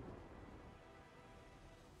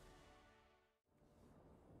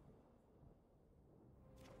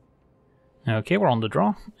 Okay, we're on the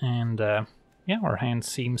draw, and yeah, our hand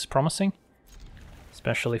seems promising.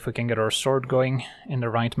 Especially if we can get our sword going in the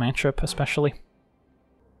right matchup, especially.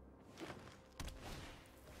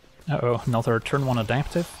 Uh-oh, another turn 1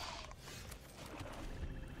 adaptive.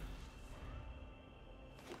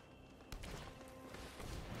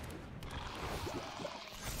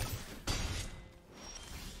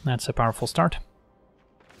 That's a powerful start.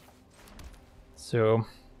 So,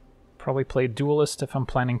 probably play Duelist if I'm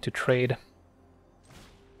planning to trade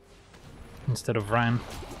instead of Ran.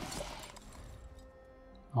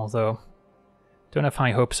 Although, don't have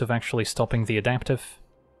high hopes of actually stopping the adaptive.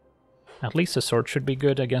 At least a sword should be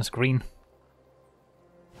good against green.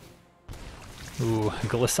 Ooh,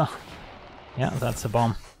 Glissa. Yeah, that's a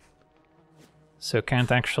bomb. So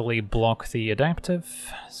can't actually block the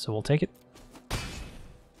adaptive, so we'll take it.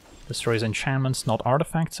 Destroys enchantments, not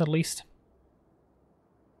artifacts at least.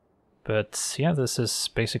 But yeah, this is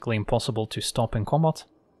basically impossible to stop in combat.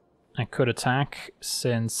 I could attack,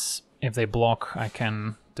 since if they block I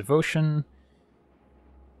can Devotion,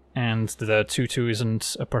 and the 2/2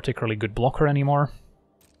 isn't a particularly good blocker anymore.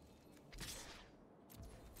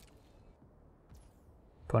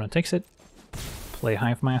 Opponent takes it. Play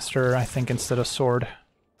Hive Master, I think, instead of Sword.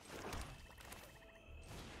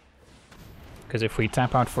 Because if we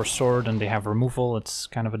tap out for Sword and they have removal, it's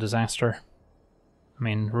kind of a disaster. I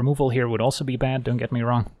mean, removal here would also be bad, don't get me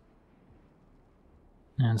wrong.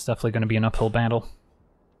 And it's definitely going to be an uphill battle.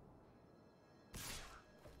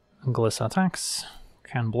 Glissa attacks,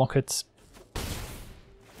 can block it.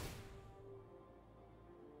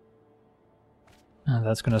 And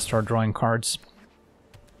that's going to start drawing cards.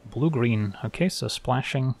 Blue-green, okay, so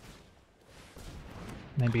splashing.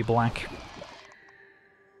 Maybe black.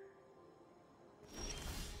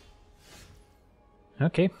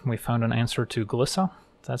 Okay, we found an answer to Glissa,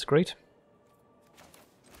 that's great.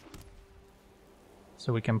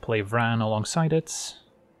 So we can play Vran alongside it.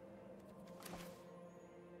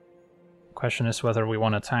 Question is whether we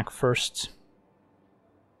want to attack first.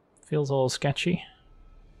 Feels a little sketchy.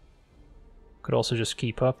 Could also just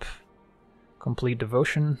keep up. Complete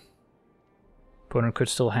Devotion. Opponent could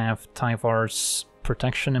still have Tyvar's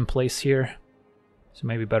protection in place here, so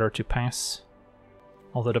maybe better to pass.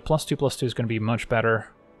 Although the +2/+2 is going to be much better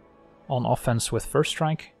on offense with First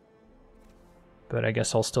Strike. But I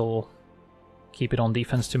guess I'll still keep it on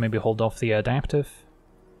defense to maybe hold off the adaptive.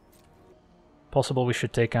 Possible we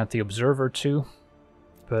should take out the Observer too,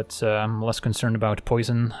 but I'm less concerned about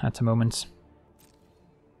poison at the moment.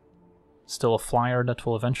 Still a flyer that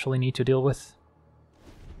we'll eventually need to deal with.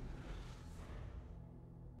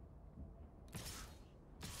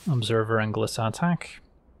 Observer and Glissa attack.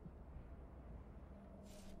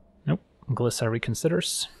 Nope, Glissa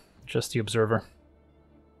reconsiders. Just the Observer.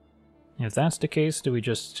 If that's the case, do we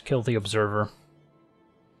just kill the Observer?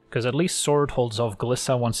 Because at least Sword holds off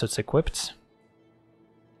Glissa once it's equipped.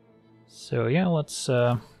 So yeah, let's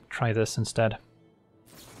try this instead.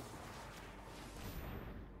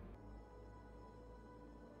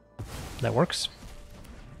 That works.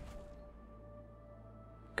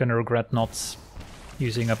 Gonna regret not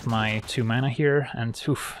using up my 2 mana here, and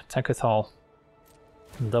oof, Tekethal.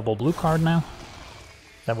 Double blue card now.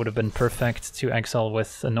 That would have been perfect to exile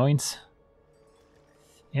with Annoyance.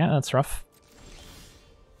 Yeah, that's rough.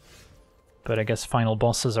 But I guess final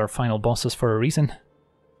bosses are final bosses for a reason.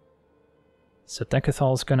 So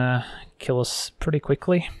Tekethal's gonna kill us pretty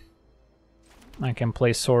quickly. I can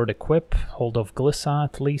play Sword Equip, hold off Glissa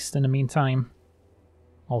at least in the meantime.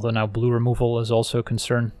 Although now blue removal is also a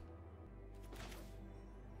concern.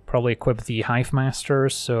 Probably equip the Hive Master,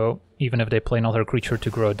 so even if they play another creature to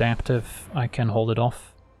grow adaptive, I can hold it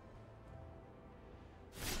off.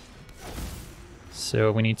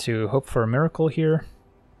 So we need to hope for a miracle here.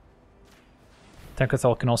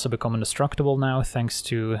 Tekethal can also become indestructible now, thanks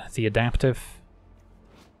to the adaptive.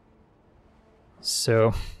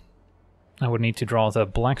 So I would need to draw the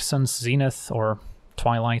Black Sun's Zenith or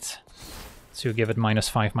Twilight to give it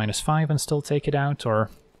 -5/-5 and still take it out, or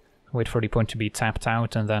wait for the opponent to be tapped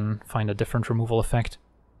out and then find a different removal effect.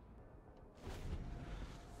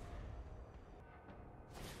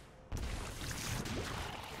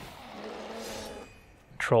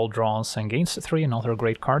 Troll draws and gains 3, another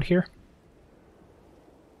great card here.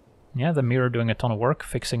 Yeah, the Mirror doing a ton of work,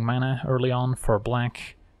 fixing mana early on for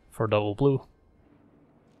black, for double blue.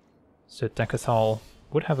 So Tekethal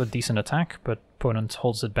would have a decent attack, but opponent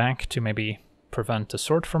holds it back to maybe prevent the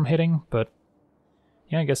sword from hitting, but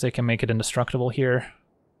yeah, I guess they can make it indestructible here.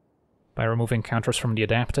 by removing counters from the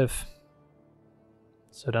adaptive.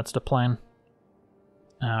 So that's the plan.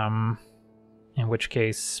 In which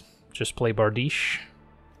case, just play Bardiche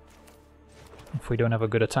if we don't have a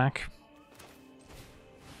good attack.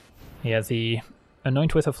 Yeah, the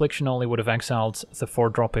Anoint with Affliction only would have exiled the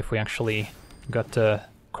 4-drop if we actually got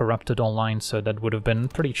Corrupted online, so that would have been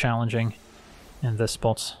pretty challenging in this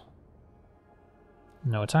spot.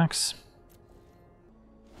 No attacks.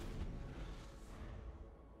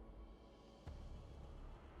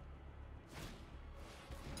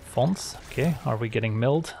 Fonts, okay, are we getting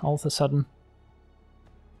milled all of a sudden?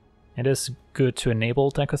 It is good to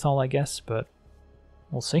enable Decathlon, I guess, but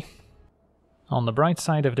we'll see. On the bright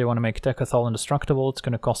side, if they want to make Decathlon indestructible, it's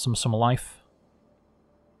going to cost them some life.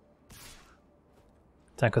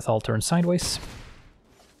 Decathlon turns sideways.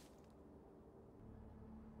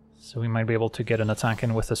 So we might be able to get an attack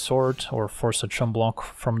in with a sword, or force a chum block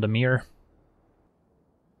from the mirror.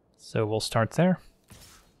 So we'll start there.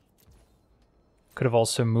 Could have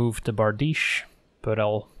also moved the Bardiche, but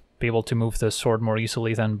I'll be able to move the sword more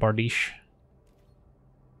easily than Bardiche.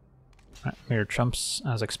 Right, mirror chumps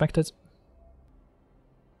as expected.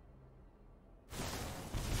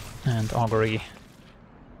 And Augury.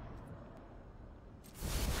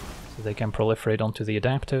 So they can proliferate onto the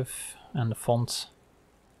adaptive and the font.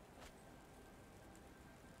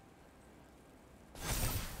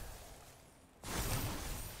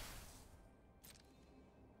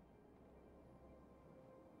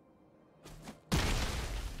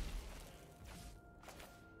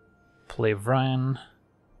 Play Vran.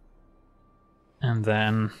 And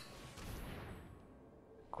then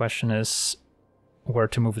question is where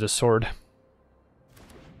to move the sword.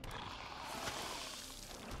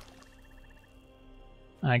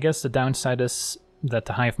 I guess the downside is that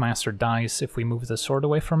the Hive Master dies if we move the sword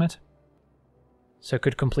away from it. So it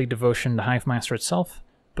could complete devotion the Hive Master itself,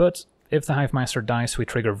 but if the Hive Master dies we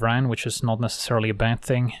trigger Vran, which is not necessarily a bad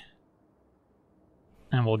thing.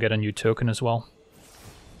 And we'll get a new token as well.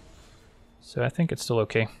 So I think it's still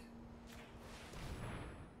okay.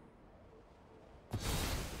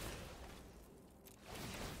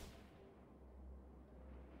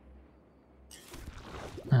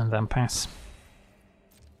 And then pass.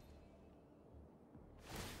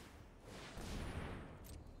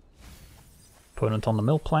 Opponent on the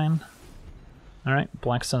mill plan. Alright,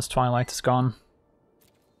 Black Sun's Twilight is gone.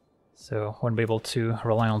 So won't be able to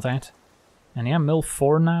rely on that. And yeah, mill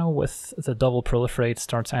 4 now with the double proliferate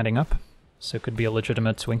starts adding up. So it could be a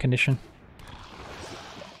legitimate win condition.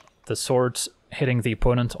 The sword hitting the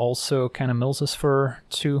opponent also kind of mills us for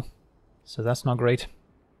 2. So that's not great.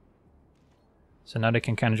 So now they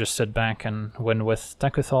can kind of just sit back and win with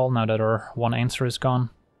Decathlon now that our one answer is gone.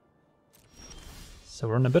 So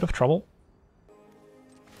we're in a bit of trouble.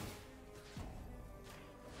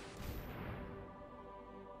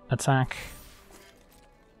 Attack.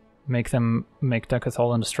 Make them make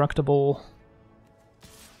Decathlon indestructible.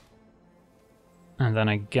 And then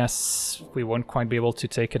I guess we won't quite be able to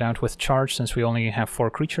take it out with charge since we only have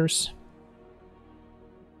 4 creatures.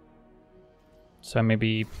 So I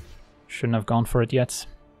maybe shouldn't have gone for it yet.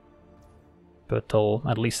 But they'll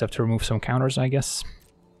at least have to remove some counters, I guess.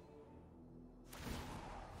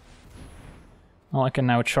 Well, I can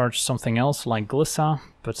now charge something else like Glissa,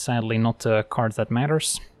 but sadly not the card that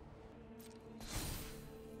matters.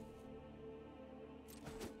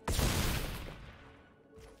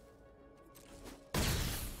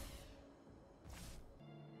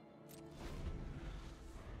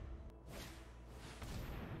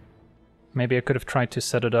 Maybe I could have tried to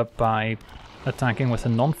set it up by attacking with a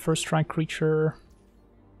non-first strike creature.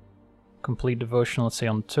 Complete devotion, let's say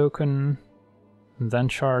on token, and then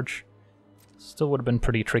charge. Still would have been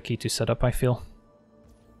pretty tricky to set up, I feel.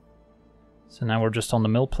 So now we're just on the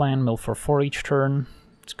mill plan, mill for 4 each turn.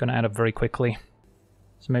 It's gonna add up very quickly.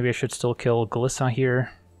 So maybe I should still kill Glissa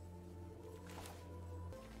here.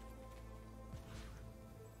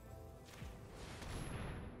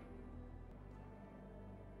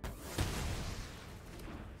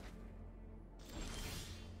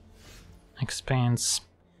 Expands.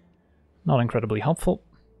 Not incredibly helpful.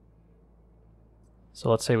 So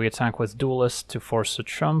let's say we attack with Duelist to force a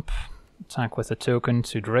chump, attack with a token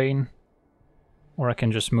to drain, or I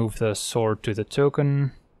can just move the sword to the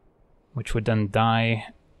token, which would then die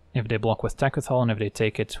if they block with Decathlon, and if they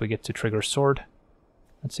take it we get to trigger sword.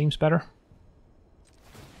 That seems better.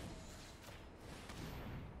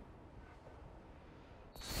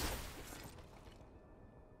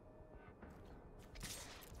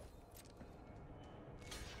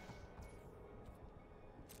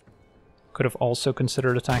 Could have also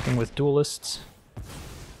considered attacking with Duelists.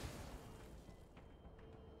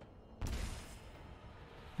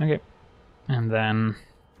 Okay, and then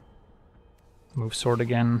move sword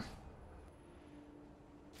again.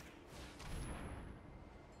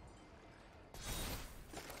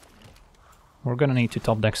 We're gonna need to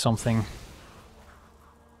top deck something.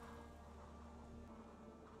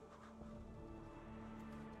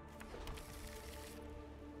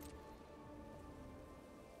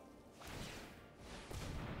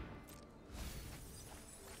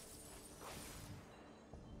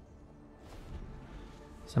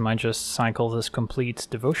 So I might just cycle this complete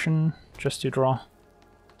devotion just to draw.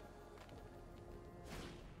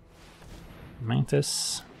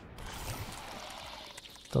 Mantis.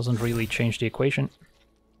 Doesn't really change the equation.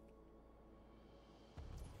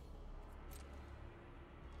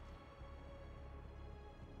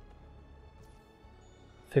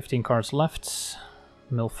 $15 cards left.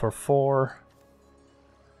 Mill for 4.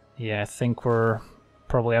 Yeah, I think we're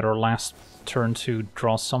probably at our last turn to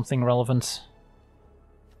draw something relevant.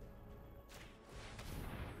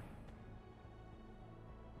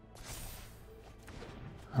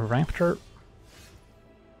 A Raptor.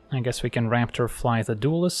 I guess we can Raptor fly the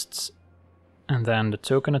duelists, and then the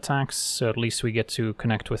token attacks, so at least we get to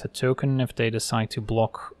connect with a token if they decide to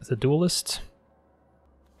block the duelist.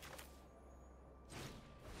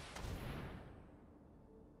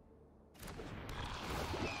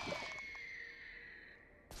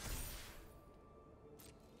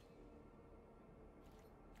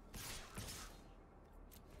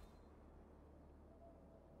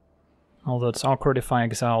 Although it's awkward if I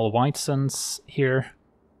exile White Suns here,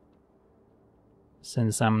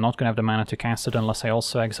 since I'm not going to have the mana to cast it unless I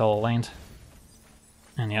also exile a land.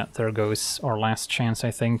 And yeah, there goes our last chance,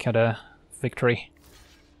 I think, at a victory.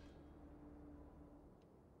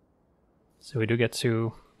 So we do get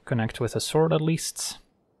to connect with a sword at least.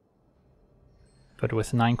 But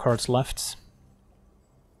with 9 cards left,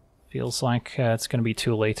 feels like it's going to be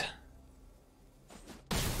too late.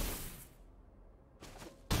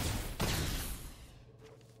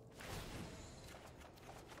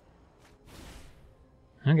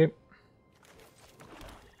 Okay.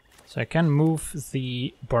 So I can move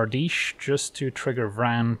the Bardiche just to trigger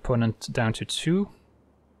Vran opponent down to 2.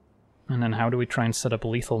 And then how do we try and set up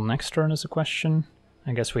lethal next turn is a question.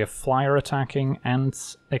 I guess we have Flyer attacking and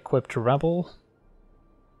equipped Rebel.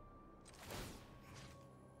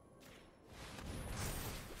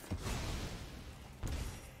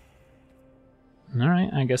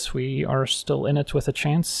 Alright, I guess we are still in it with a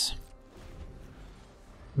chance.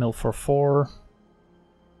 Mill for 4.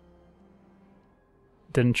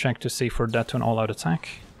 Didn't check to see if we're dead to an all-out attack.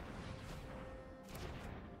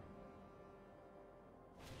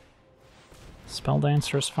 Spell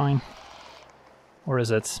Dancer is fine. Or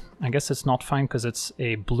is it? I guess it's not fine because it's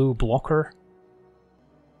a blue blocker,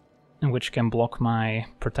 which can block my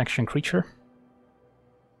protection creature.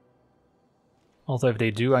 Although if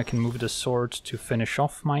they do, I can move the sword to finish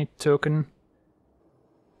off my token.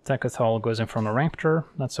 Tekkathal goes in front of Raptor,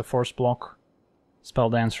 that's a force block.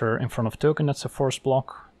 Spell Dancer in front of token, that's a force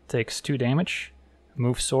block, takes 2 damage.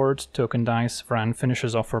 Move sword, token dies, Vran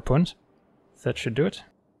finishes off our opponent. That should do it.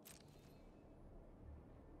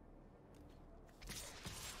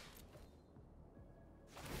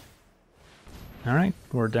 Alright,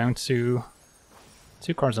 we're down to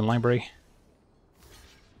 2 cards in library.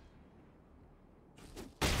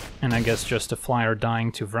 And I guess just a Flyer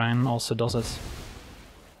dying to Vran also does it.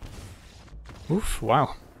 Oof,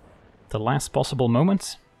 wow. The last possible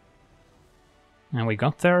moment. And we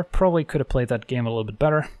got there. Probably could have played that game a little bit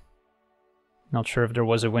better. Not sure if there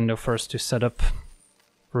was a window first to set up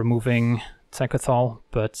removing Tekkathal,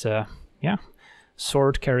 but yeah.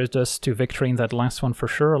 Sword carries us to victory in that last one for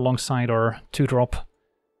sure, alongside our 2-drop.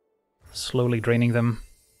 Slowly draining them.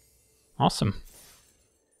 Awesome.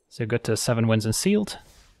 So good to 7 wins and sealed.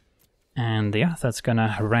 And yeah, that's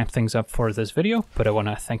gonna wrap things up for this video, but I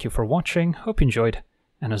wanna thank you for watching, hope you enjoyed.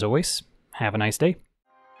 And as always, have a nice day.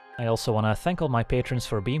 I also want to thank all my patrons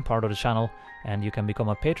for being part of the channel, and you can become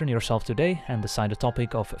a patron yourself today and decide the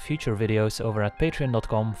topic of future videos over at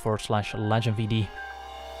patreon.com/LegenVD.